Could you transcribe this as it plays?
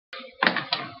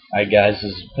Hi guys,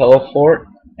 this is Pellowfort,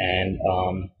 and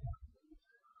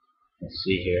let's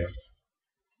see here.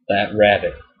 That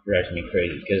rabbit drives me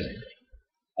crazy because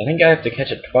I think I have to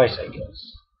catch it twice, I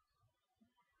guess.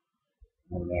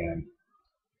 Oh man,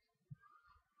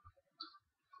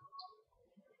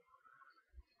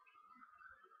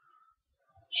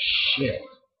 shit!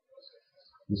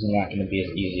 This is not going to be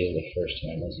as easy as the first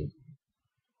time, is it?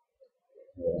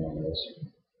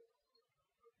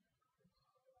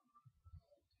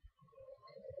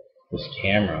 This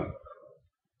camera.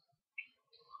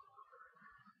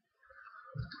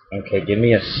 Okay, give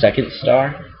me a second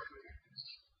star.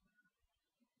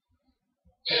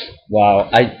 Wow,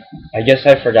 I guess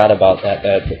I forgot about that.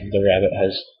 That the rabbit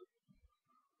has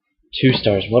 2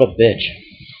 stars. What a bitch.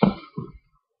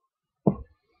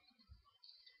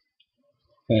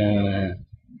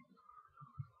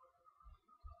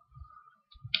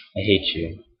 I hate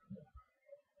you.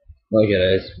 Look at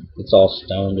it. It's all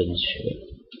stoned and shit.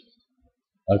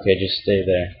 Okay, just stay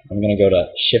there. I'm gonna go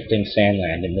to Shifting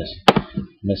Sandland in this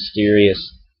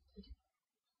mysterious.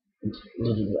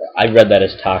 I read that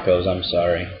as tacos. I'm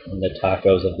sorry. And the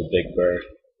tacos of the big bird.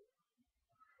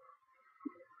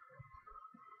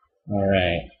 All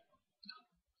right.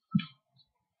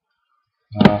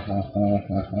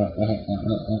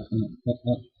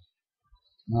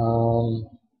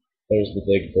 There's the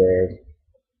big bird.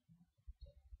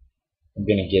 I'm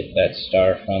gonna get that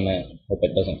star from it. Hope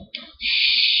it doesn't.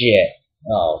 Shit.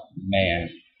 Oh man.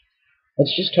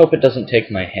 Let's just hope it doesn't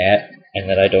take my hat and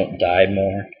that I don't die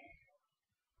more.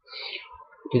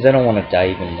 Because I don't want to die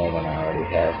even more than I already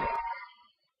have.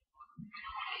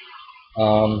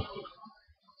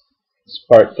 It's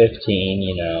part 15,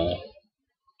 you know.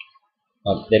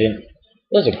 They didn't.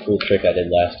 It was a cool trick I did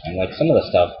last time. Like some of the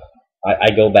stuff, I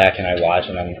go back and I watch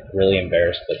and I'm really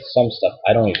embarrassed. But some stuff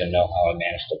I don't even know how I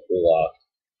managed to pull off.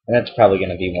 And that's probably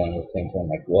going to be one of the things where I'm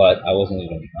like, what? I wasn't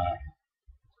even trying.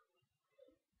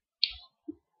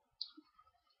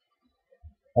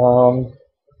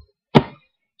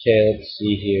 Okay, let's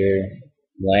see here.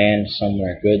 Land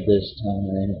somewhere good this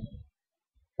time.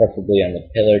 Preferably on the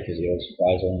pillar because he always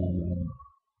flies around the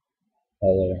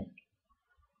pillar.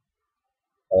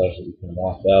 Pillar so you can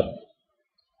walk up.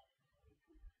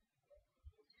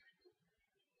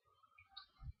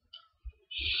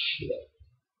 Shit.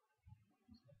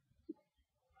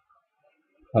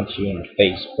 Punch you in the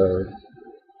face, bird.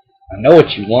 I know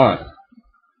what you want.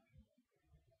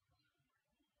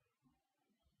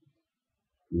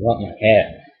 You want my hat.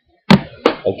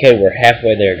 Okay, we're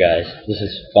halfway there, guys. This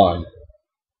is fun.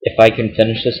 If I can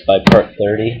finish this by part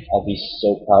 30, I'll be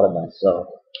so proud of myself.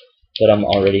 But I'm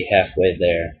already halfway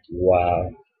there.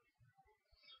 Wow.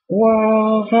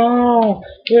 Whoa,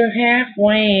 we're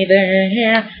halfway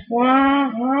there.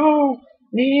 Whoa,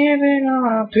 living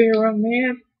on a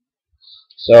pyramid.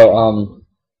 So,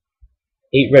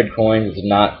 8 red coins is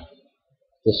not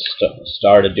the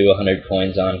star to do 100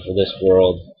 coins on for this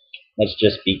world. That's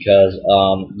just because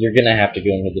you're gonna have to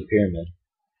go into the pyramid.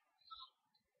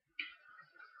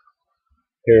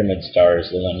 Pyramid star is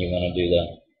the one you want to do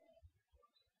the.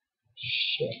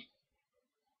 Shit.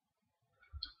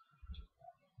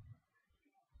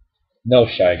 No,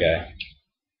 Shy Guy.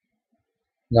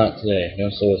 Not today. No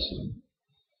soliciting.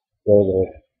 Oh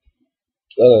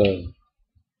Lord.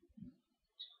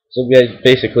 So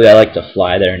basically, I like to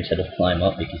fly there instead of climb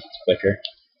up because it's quicker.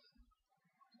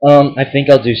 I think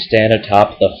I'll do stand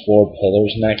atop the 4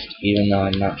 pillars next, even though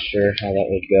I'm not sure how that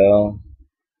would go.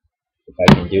 If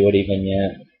I can do it even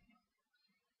yet.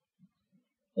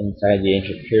 Inside the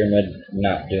ancient pyramid, I'm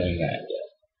not doing that yet.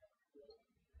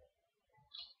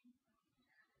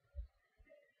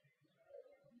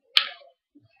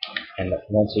 And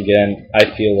once again, I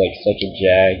feel like such a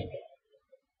jag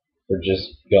for just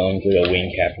going through a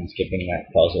wing cap and skipping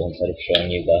that puzzle instead of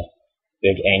showing you the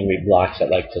big angry blocks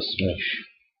that like to smush.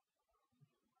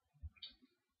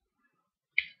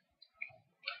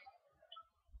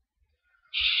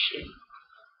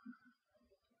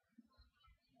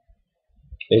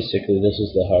 Basically, this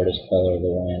is the hardest color to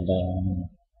land on.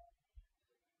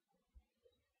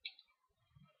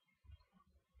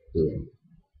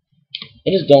 I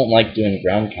just don't like doing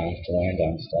ground counts to land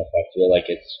on stuff. I feel like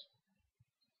it's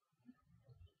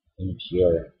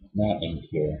impure. Not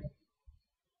impure.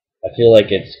 I feel like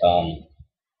it's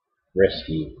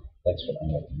risky. That's what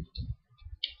I'm looking for.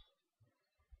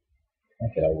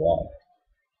 Look at a wall.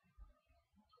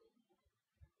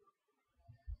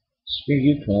 Screw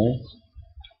you, coins.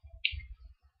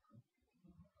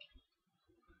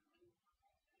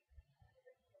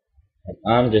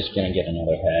 I'm just gonna get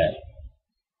another hat.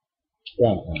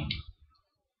 Ground coin.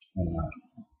 I'm not.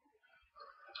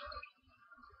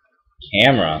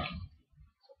 camera.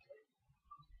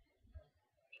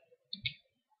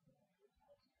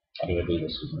 How do I do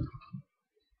this again?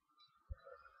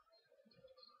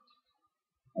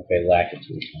 Okay,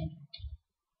 latitude.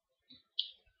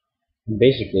 And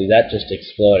basically, that just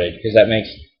exploded, because that makes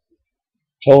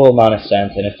total amount of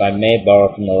sense, and if I may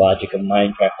borrow from the logic of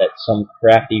Minecraft, that's some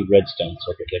crafty redstone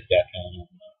circuit they've got going on.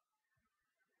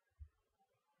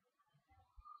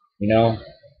 You know,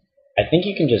 I think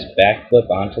you can just backflip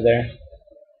onto there.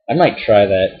 I might try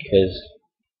that, because...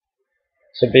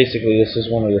 So basically, this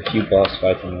is one of the few boss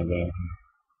fights in the game.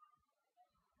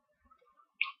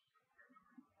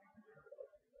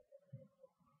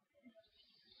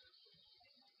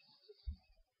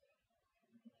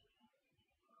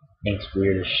 And it's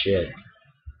weird as shit.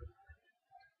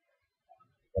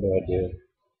 What do I do?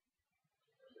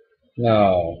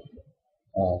 No.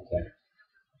 Oh, okay.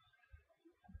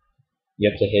 You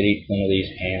have to hit each one of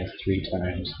these hands 3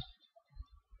 times.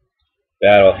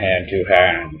 Battle hand to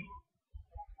hand.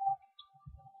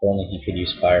 If only he could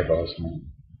use fireballs now.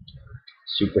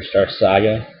 Superstar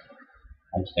Saga?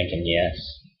 I'm thinking yes.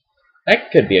 That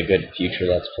could be a good future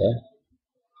Let's Play.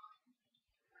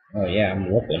 Oh yeah,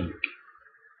 I'm whooping.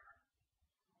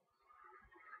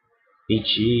 Beat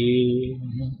you.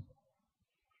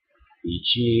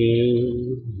 Beat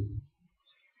you.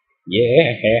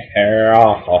 Yeah,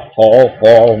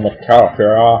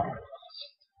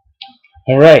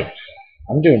 Alright,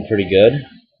 I'm doing pretty good.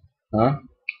 Huh?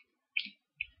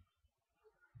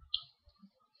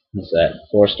 What's that?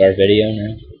 4-star video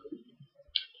now?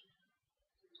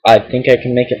 I think I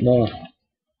can make it more.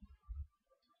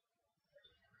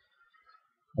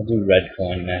 I'll do red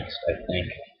coin next, I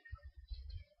think.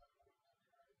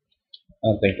 I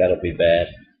don't think that'll be bad.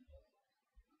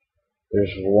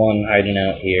 There's one hiding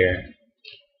out here.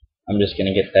 I'm just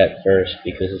gonna get that first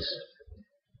because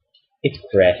it's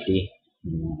crafty.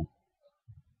 You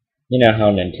know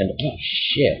how Nintendo... Oh,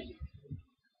 shit.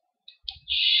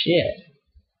 Shit.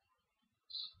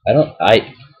 I'd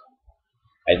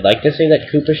like to say that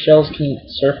Koopa shells can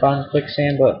surf on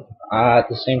quicksand, but at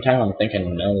the same time I'm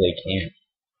thinking no, they can't.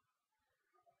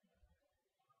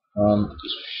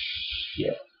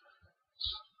 Yeah.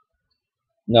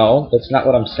 No, that's not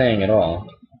what I'm saying at all.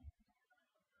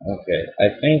 Okay, I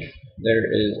think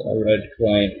there is a red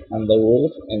coin on the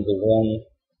roof and the one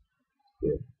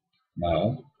here.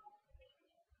 No.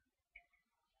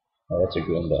 Oh, that's a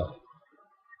Goomba.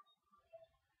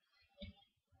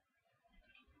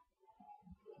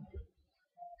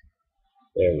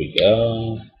 There we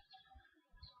go.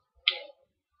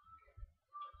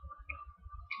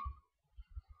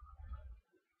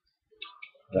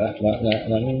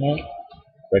 No.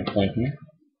 Red coin here.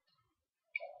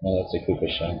 No, that's a Koopa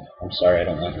shell. I'm sorry, I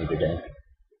don't want you to die.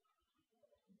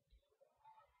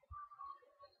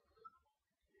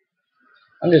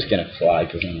 I'm just gonna fly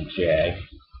because I'm a jag.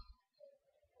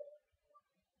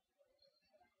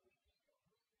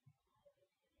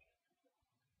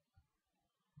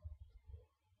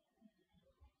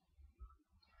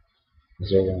 Is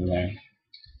there one there?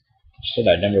 Shit,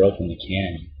 I never opened the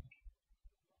can.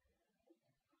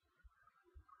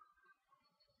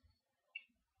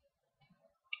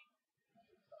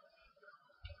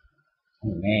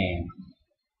 Oh man.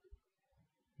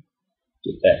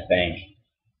 Get that bank.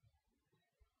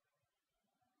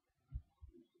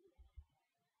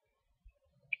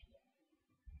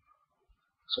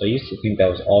 So I used to think that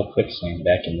was all quicksand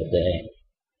back in the day.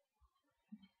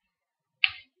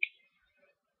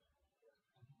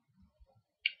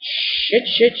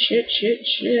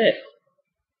 Shit.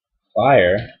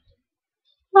 Fire?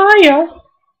 Fire?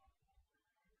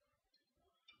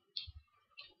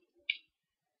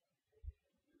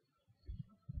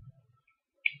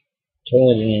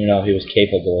 Totally didn't even know he was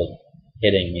capable of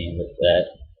hitting me with that.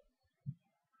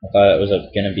 I thought it was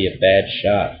gonna be a bad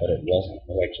shot, but it wasn't. It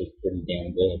was actually pretty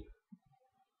damn good.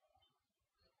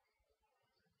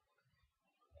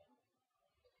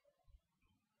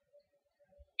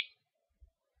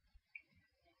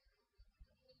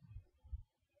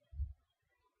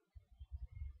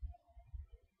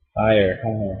 Higher.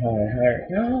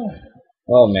 No!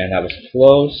 Oh man, that was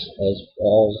close as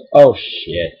balls. Oh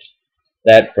shit.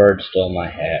 That bird stole my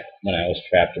hat when I was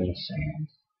trapped in the sand.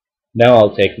 Now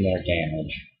I'll take more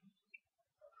damage.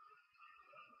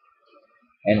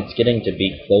 And it's getting to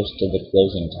be close to the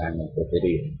closing time of the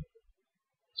video.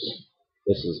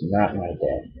 This is not my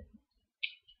day.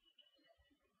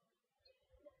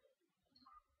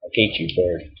 I hate you,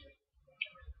 bird.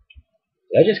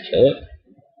 Did I just kill it?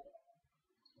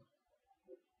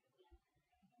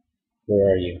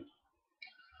 Where are you?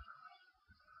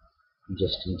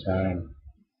 Just in time.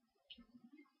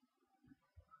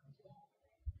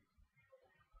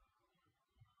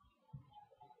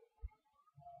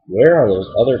 Where are those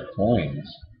other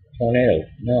coins? Tornado,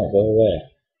 no, go away.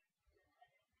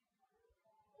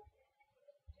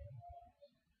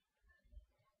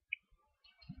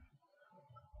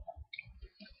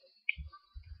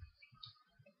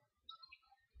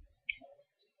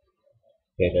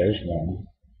 Okay, there's one.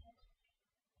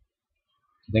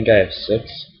 I think I have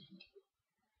 6.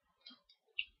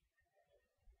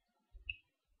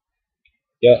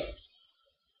 Yep,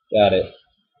 got it.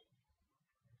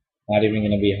 Not even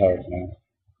gonna be hard now.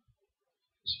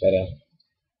 Just gotta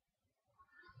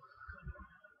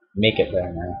make it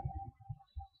there now.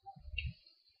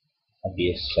 I'll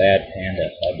be a sad panda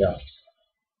if I don't.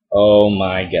 Oh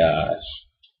my gosh.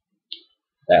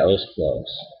 That was close.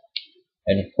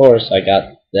 And of course, I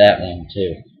got that one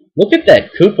too. Look at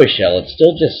that Koopa shell. It's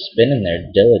still just spinning there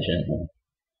diligently.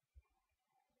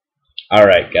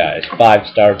 Alright guys,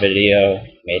 5-star video.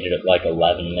 Made it like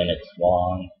 11 minutes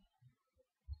long.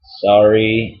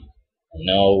 Sorry.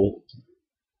 No.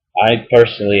 I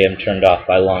personally am turned off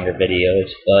by longer videos,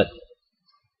 but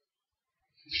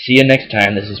see you next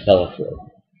time. This is Pellowfort.